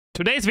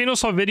Today's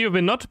Venusaur video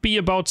will not be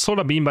about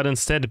Solar Beam, but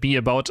instead be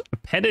about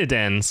Petal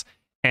Dance.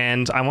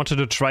 And I wanted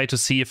to try to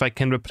see if I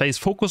can replace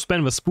Focus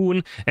Band with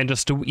Spoon and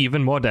just do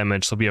even more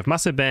damage. So we have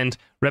Muscle Band,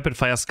 Rapid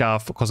Fire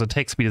Scarf, because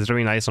attack speed is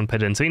very nice on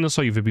Petal Dance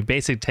Venusaur. You will be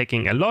basically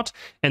taking a lot,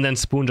 and then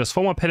Spoon just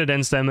for more Petal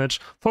Dance damage,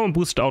 for more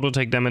boosted auto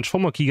attack damage, for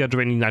more Giga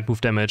Draining Night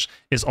Move damage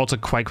is also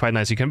quite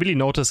nice. You can really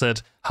notice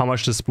it, how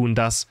much the Spoon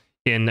does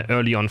in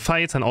early on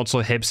fights, and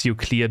also helps you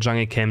clear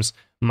jungle camps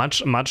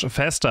much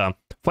faster.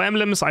 For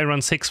emblems, I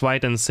run 6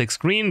 white and 6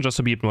 green, just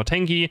to be a bit more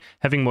tanky,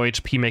 having more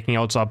HP making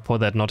also up for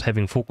that not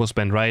having Focus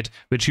Band right,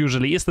 which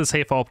usually is the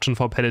safer option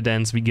for Petal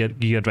Dance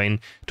Giga Drain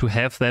to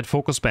have that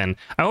Focus Band.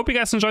 I hope you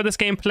guys enjoy this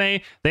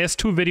gameplay. There's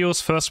 2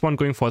 videos, first one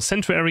going for a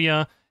Central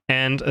Area,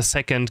 and a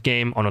second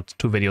game, or not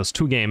 2 videos,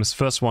 2 games.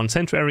 First one,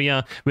 Central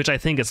Area, which I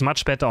think is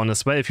much better on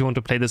as well. If you want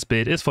to play this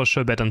build, is for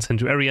sure better in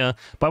Central Area,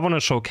 but I want to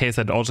showcase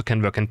that it also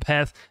can work in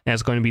Path, and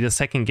it's going to be the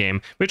second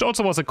game, which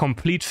also was a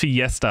complete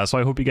fiesta, so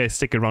I hope you guys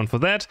stick around for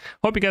that.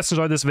 Hope you guys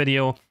enjoyed this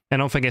video, and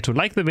don't forget to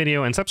like the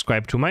video and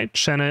subscribe to my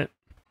channel.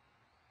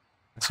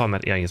 I saw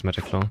yeah, he's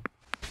Magic Claw.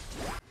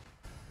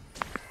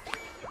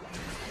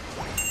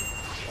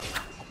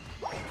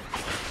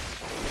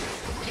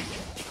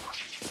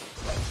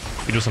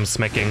 We do some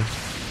smacking.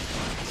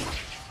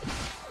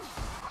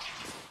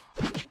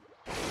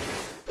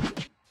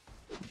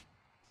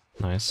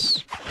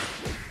 Nice.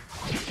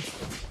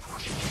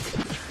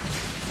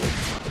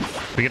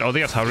 We get all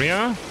the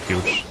Ataria?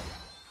 Huge.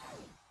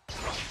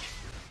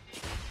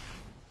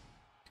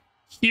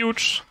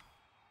 Huge.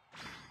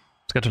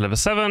 Let's get to level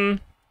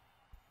 7.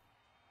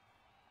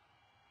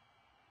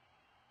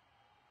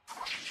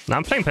 Now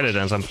I'm playing Petal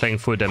Dance. I'm playing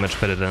full damage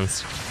Petal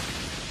Dance.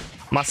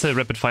 Muscle,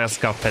 Rapid Fire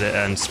Scarf, Petal,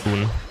 and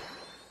Spoon.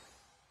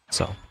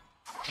 So,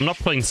 I'm not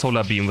playing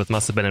Solar Beam with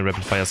Muscle Band and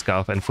Rapid Fire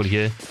Scarf and full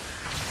heal.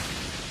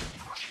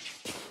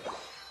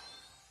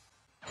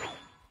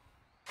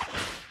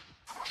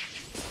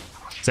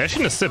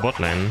 Zacian is still bot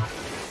lane.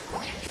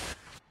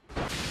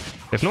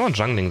 If no one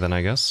jungling, then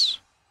I guess.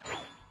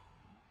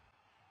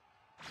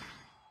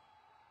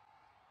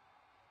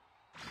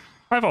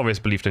 I've always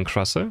believed in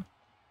Crustle.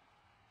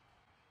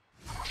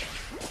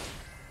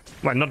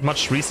 Well, not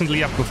much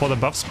recently up before the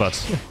buffs, but...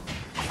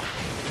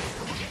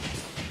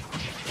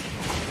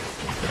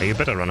 yeah, you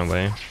better run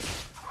away.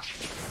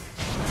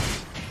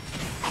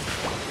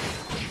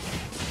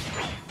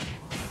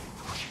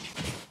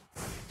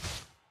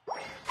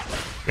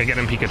 Yeah, get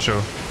him,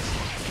 Pikachu.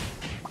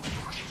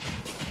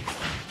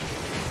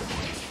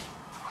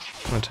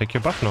 I'll take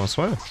your buff now as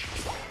well.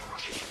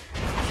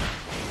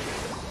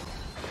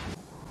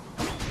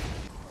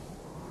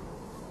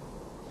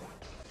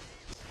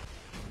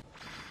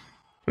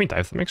 Can we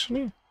dive them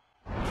actually?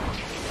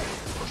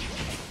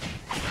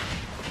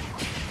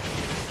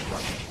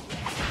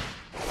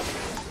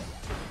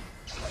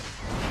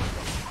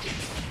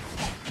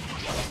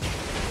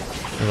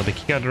 Another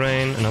Giga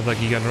Drain, another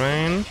Giga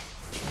Drain.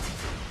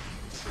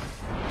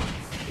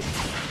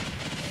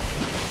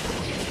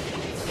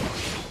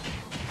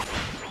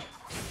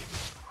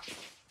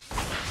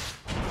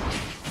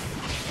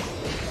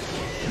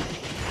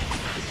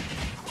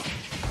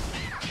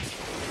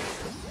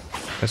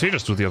 Let's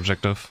just do the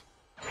objective.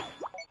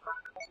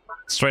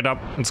 Straight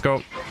up, let's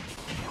go.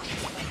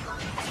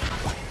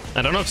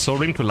 I don't know if Soul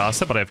Ring to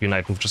last it, but I have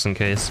Unite Move just in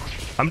case.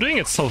 I'm doing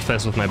it so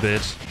fast with my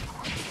build.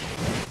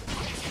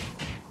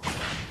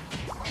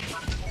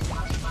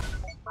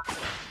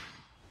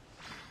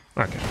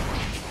 Okay.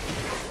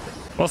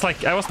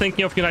 I was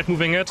thinking of Unite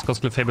moving it, because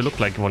Clefable looked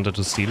like he wanted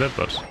to steal it,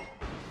 but...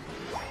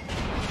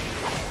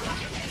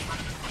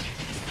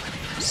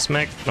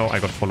 Smack. No, I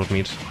got followed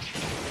meat.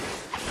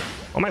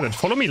 Oh my god,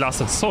 follow me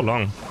lasted so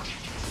long.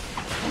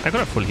 I could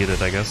have full healed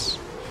it, I guess.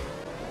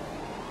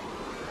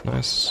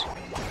 Nice.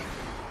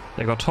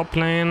 They got top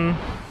lane.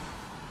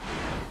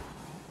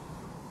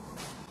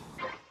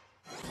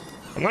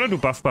 I'm gonna do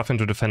buff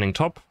into defending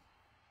top.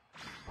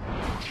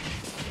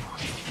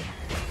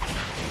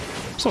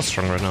 So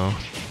strong right now.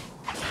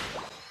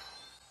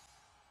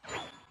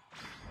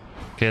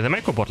 Okay, they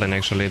might go bot lane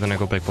actually, then I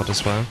go back bot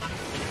as well.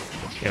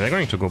 Yeah, they're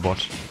going to go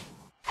bot.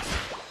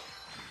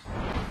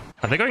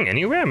 Are they going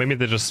anywhere? Maybe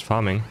they're just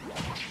farming.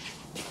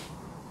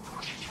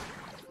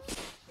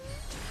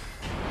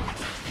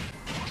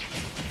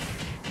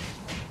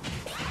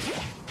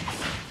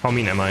 How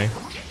mean am I?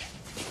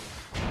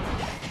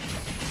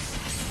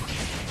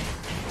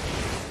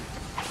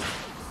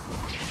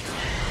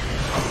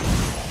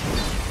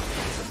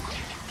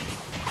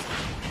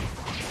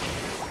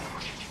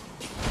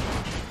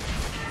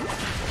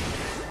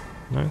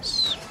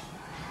 Nice.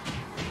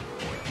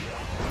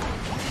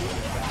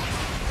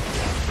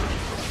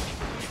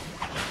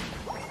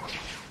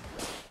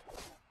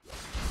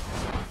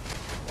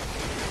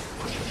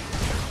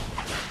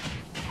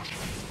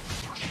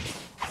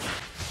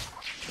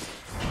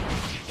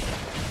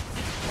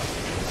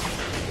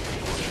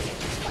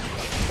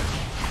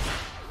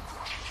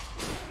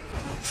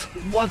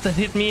 What, that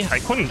hit me? I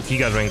couldn't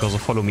Giga Drain because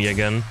of follow me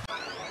again.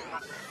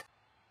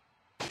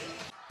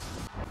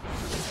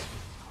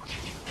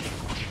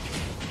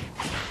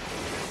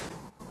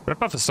 Red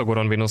buff is so good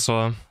on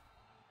Venusaur.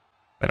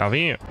 Where are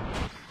we?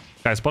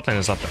 Guys, botlane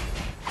is up.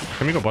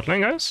 Can we go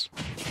botlane, guys?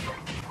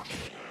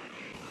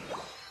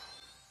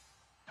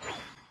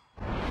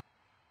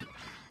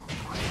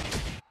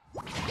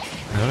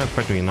 I don't have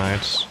quite to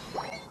unite.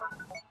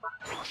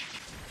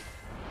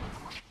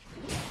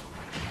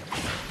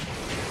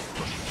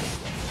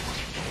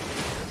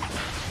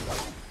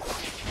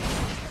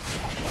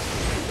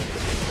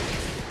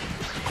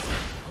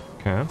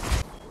 Okay.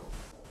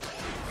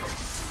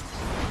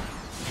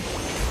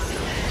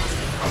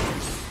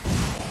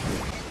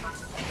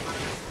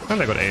 And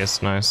they got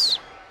ace, nice.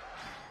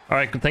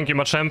 Alright, thank you,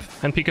 Machamp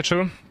and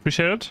Pikachu.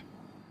 Appreciate it.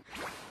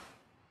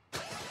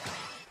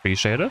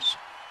 Appreciate it.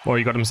 Oh,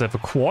 he got himself a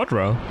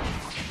Quadra.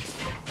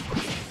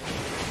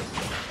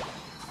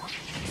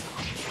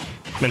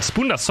 Man,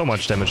 Spoon does so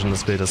much damage in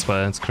this build as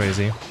well, it's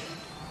crazy.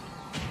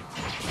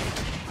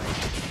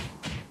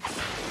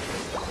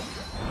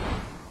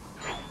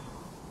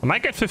 I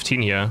might get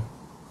 15 here.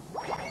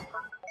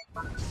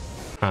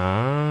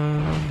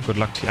 Good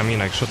luck to you. I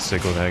mean, I should still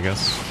go there, I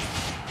guess.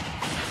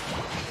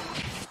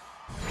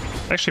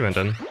 Actually went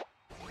in.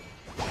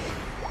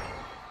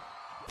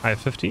 I have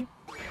 50.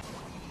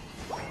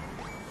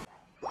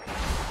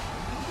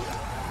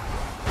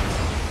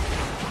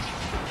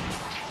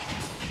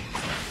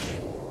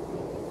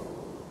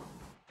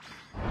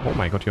 Oh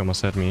my god, you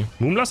almost had me.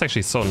 Moonblast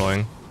actually is so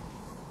annoying.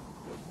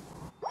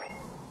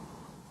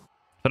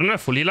 If I don't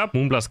have full heal up,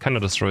 Moonblast kinda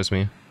destroys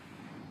me.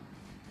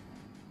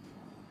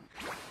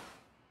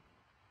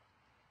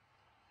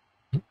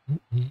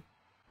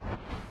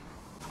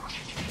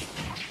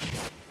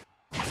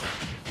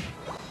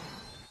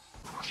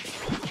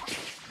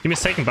 Team is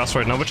taking buffs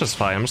right now, which is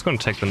fine. I'm just gonna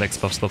take the next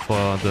buff slot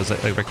for the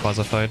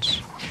Rayquaza fight.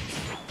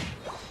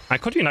 I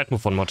could unite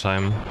move one more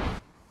time.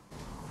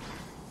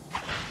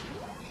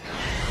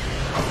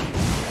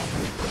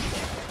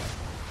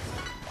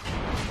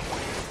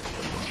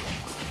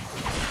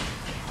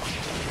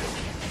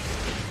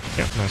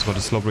 Yeah, nice for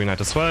the slow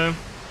unite as well,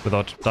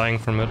 without dying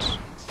from it.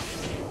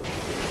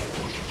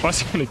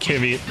 Why's he gonna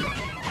kill me?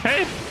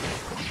 Hey!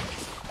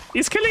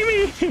 He's killing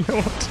me! You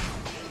know what?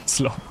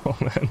 Slow, oh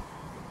man.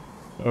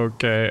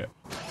 Okay.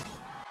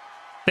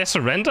 They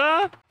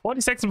surrender? 40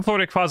 seconds before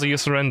Rayquaza, you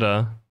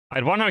surrender. I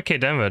had 100k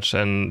damage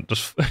and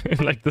just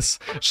in like this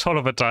short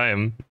of a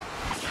time.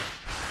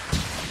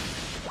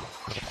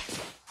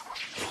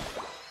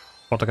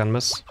 Water gun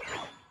miss.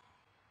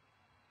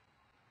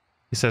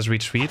 He says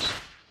retreat.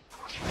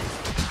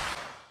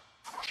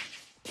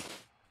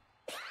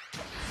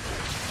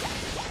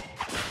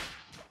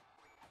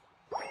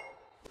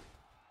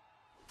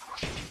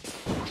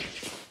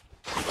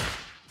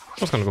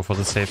 I was gonna go for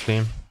this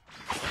safely.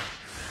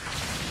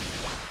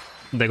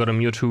 They got a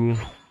Mewtwo.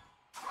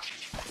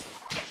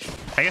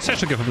 I guess I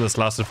should give him this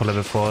last hit for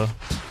level 4.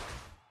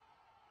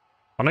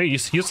 Oh no,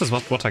 use this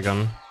water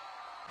gun.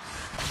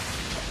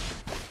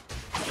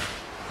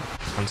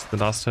 That's the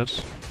last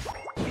hit.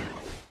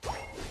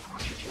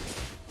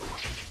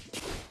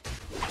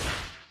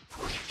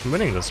 I'm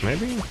winning this,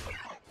 maybe?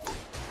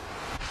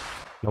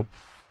 Nope.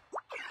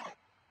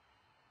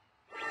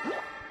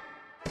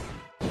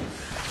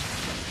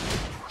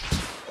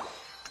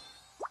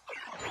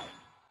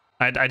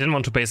 I didn't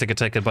want to basic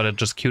attack it, but it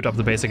just queued up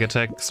the basic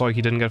attack, so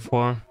he didn't get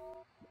 4.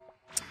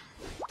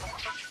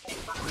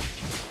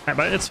 Yeah,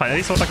 but it's fine, at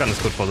least water gun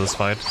is good for this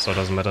fight, so it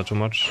doesn't matter too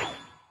much.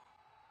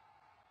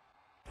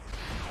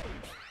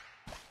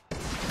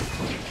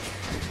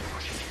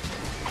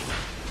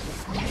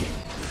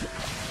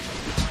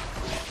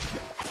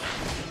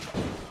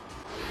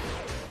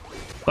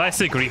 But I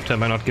still grieved him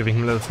by not giving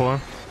him level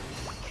 4.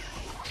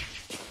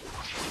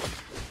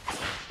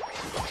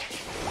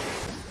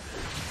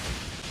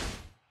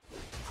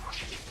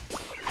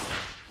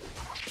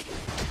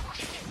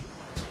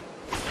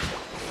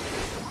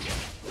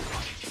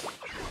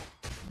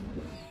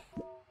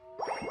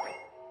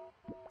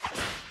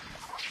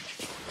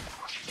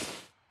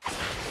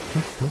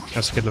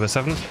 Let's get level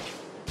 7.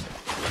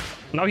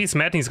 Now he's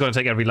mad and he's gonna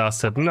take every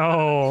last hit.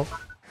 No!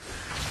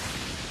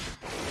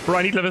 Bro,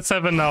 I need level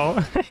 7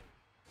 now.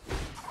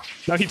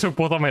 Now he took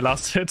both of my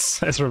last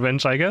hits as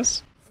revenge, I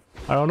guess.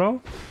 I don't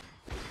know.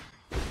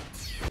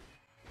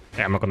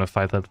 Yeah, I'm not gonna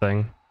fight that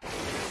thing.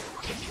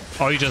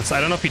 Oh, he just...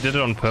 I don't know if he did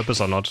it on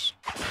purpose or not.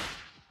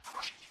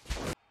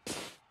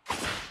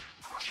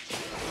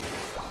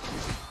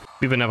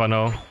 We will never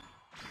know.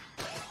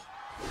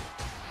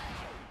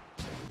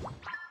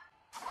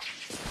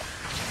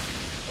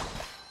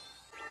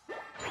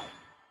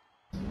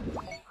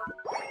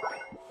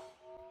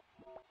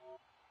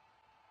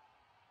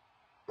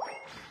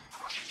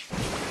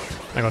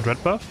 I got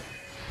red buff.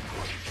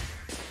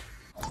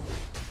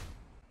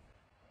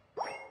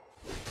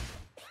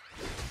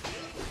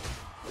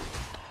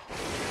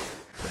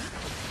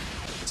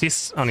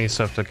 He's only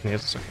served the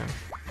Kinesis, okay.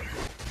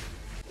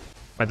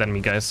 My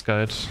enemy guys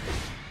guide.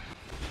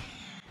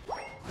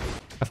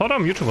 I thought our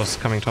Mewtwo was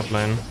coming top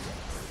lane.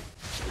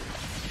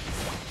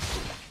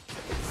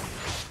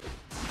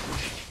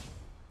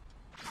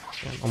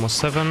 Yeah, almost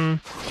 7.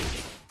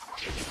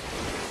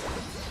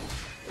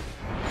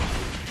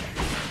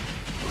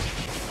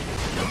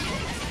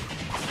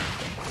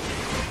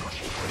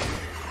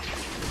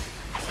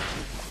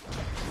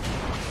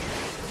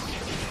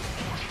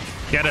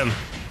 Get him!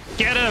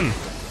 Get him!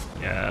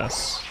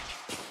 Yes.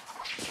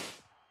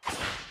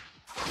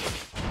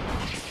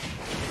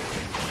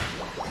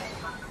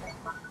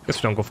 Guess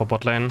we don't go for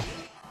bot lane.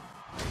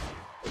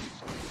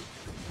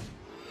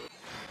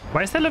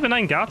 Why is there level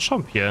 9 guard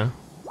shop here?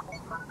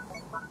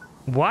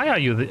 Why are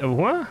you the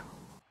what?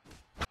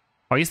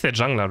 Oh, he's their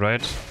jungler,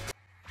 right?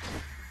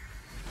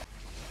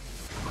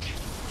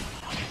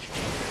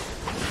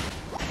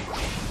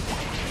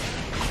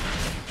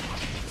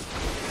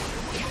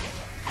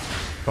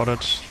 Got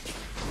it.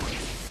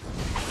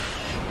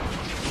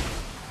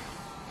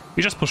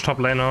 We just push top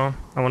lane now.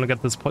 I want to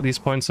get these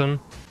points in.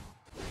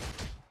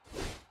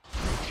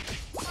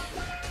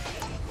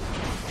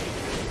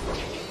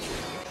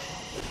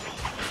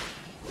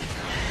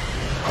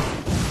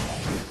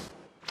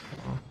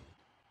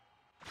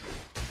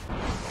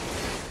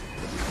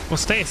 Oh,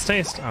 stay.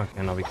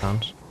 Okay, no, we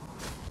can't.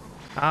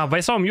 Ah, why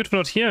is our mute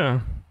not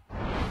here?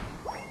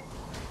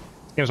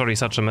 This game's already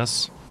such a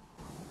mess.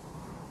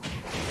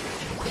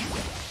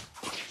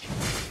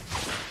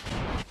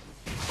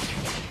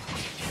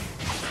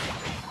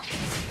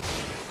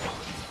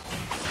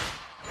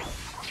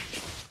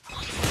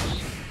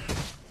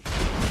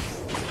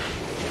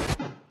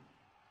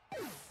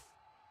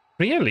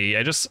 Really?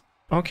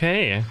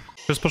 Okay.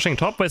 Just pushing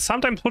top, but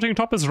sometimes pushing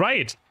top is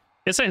right.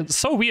 It's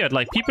so weird,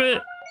 like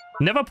people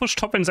never push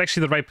top when it's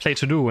actually the right play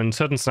to do in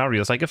certain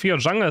scenarios. Like if your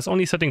jungler is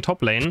only setting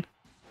top lane,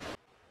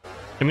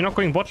 and we're not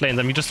going bot lane,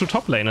 then we just do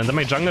top lane, and then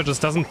my jungler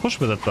just doesn't push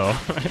with it though.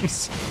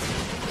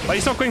 But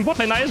he's not going bot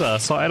lane either,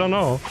 so I don't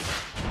know.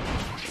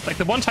 Like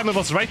the one time it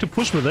was right to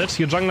push with it,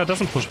 your jungler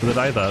doesn't push with it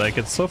either. Like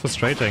it's so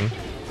frustrating.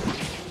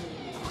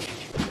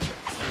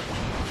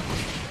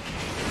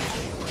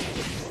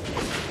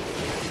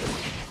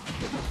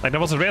 Like, that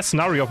was a rare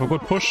scenario of a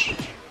good push.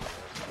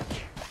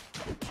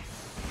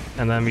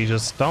 And then we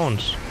just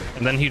don't.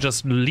 And then he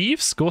just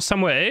leaves, goes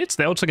somewhere else.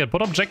 They also get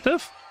bot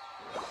objective.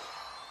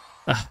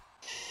 Ah.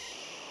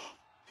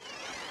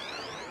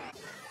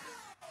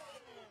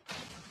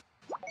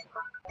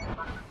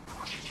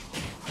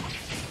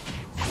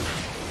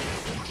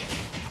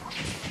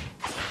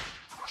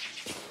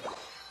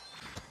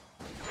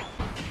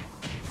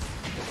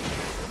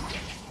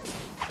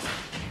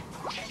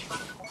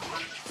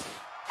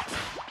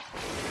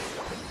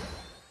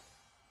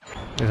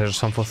 There's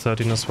some for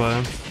 13 as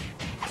well.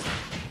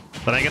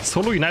 Then I get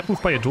solo Unite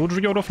moved by a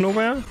Dodri out of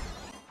nowhere?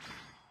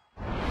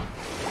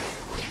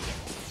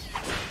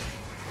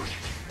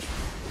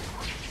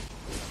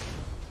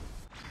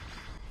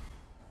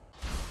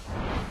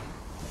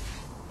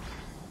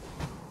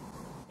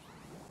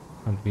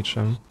 Can't reach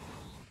him.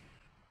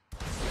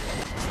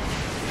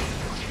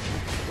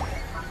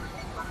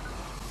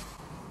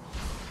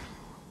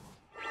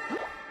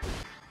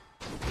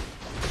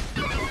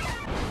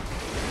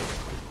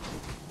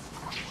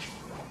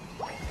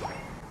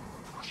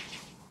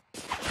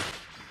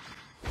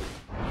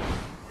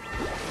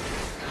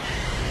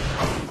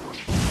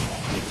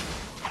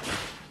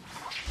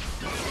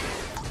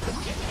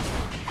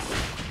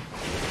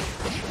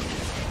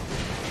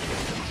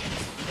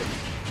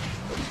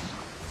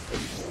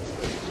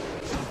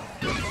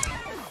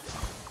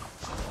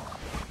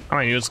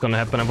 I knew it's gonna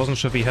happen. I wasn't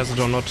sure if he has it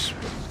or not.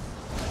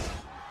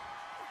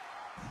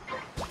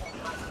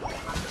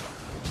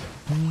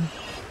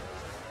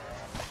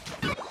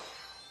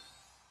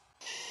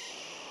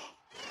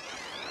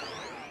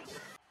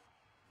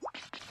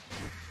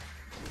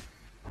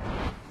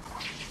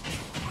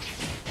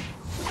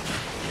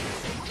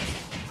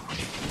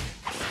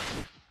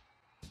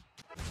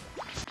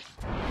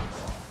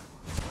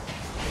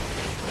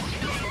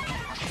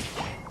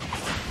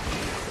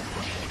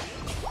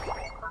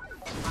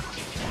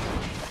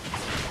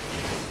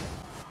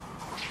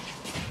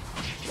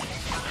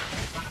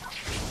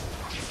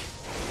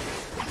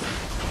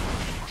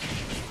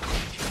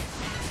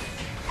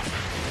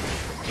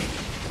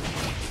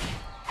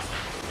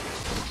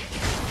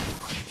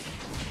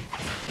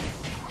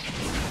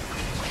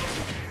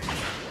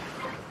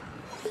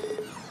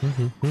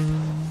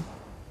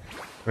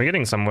 We're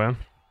getting somewhere.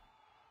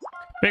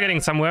 We're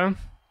getting somewhere.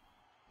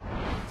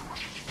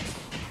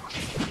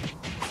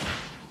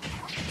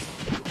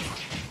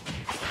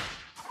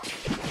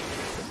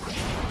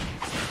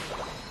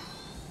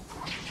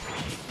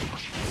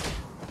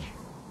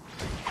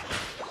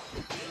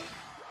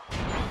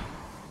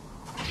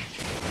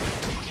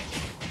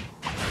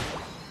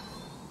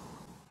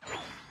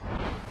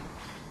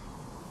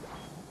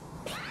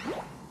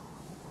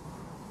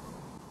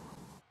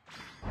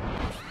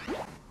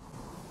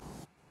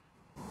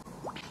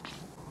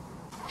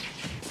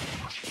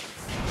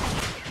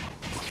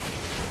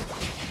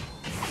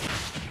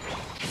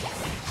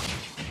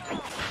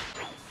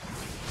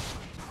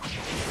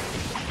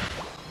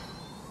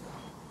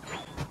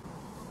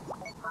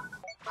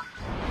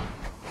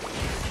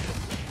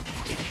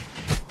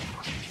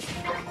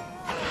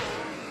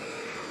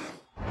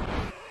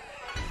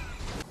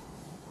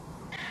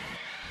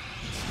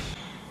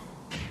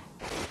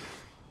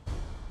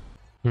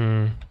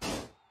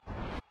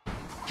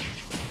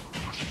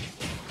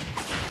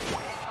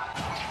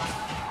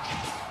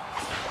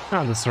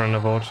 Ah, the surrender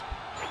vote.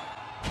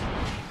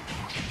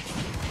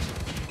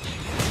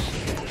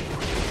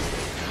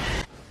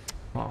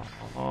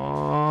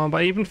 Oh,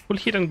 but even full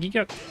hit on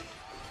Giga...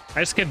 I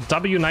just get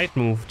W Knight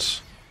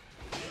moved.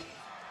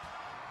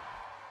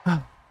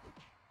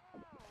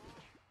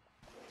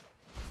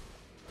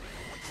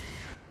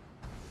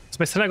 Is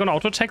my Sinner gonna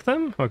auto-attack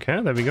them? Okay,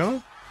 there we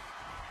go.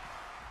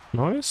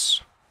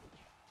 Nice.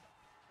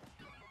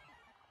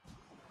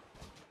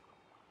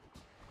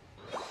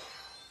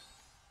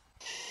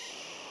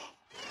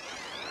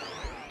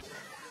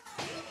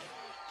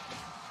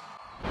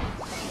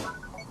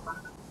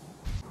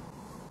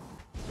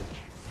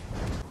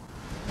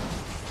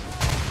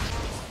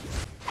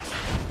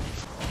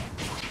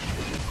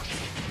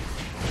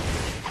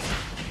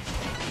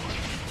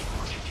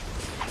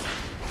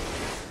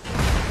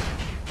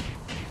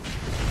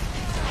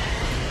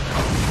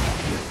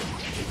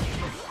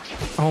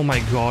 Oh my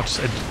god.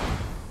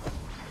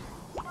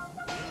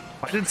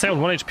 Why did it stay on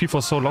 1 HP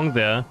for so long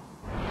there?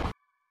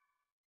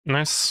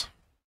 Nice.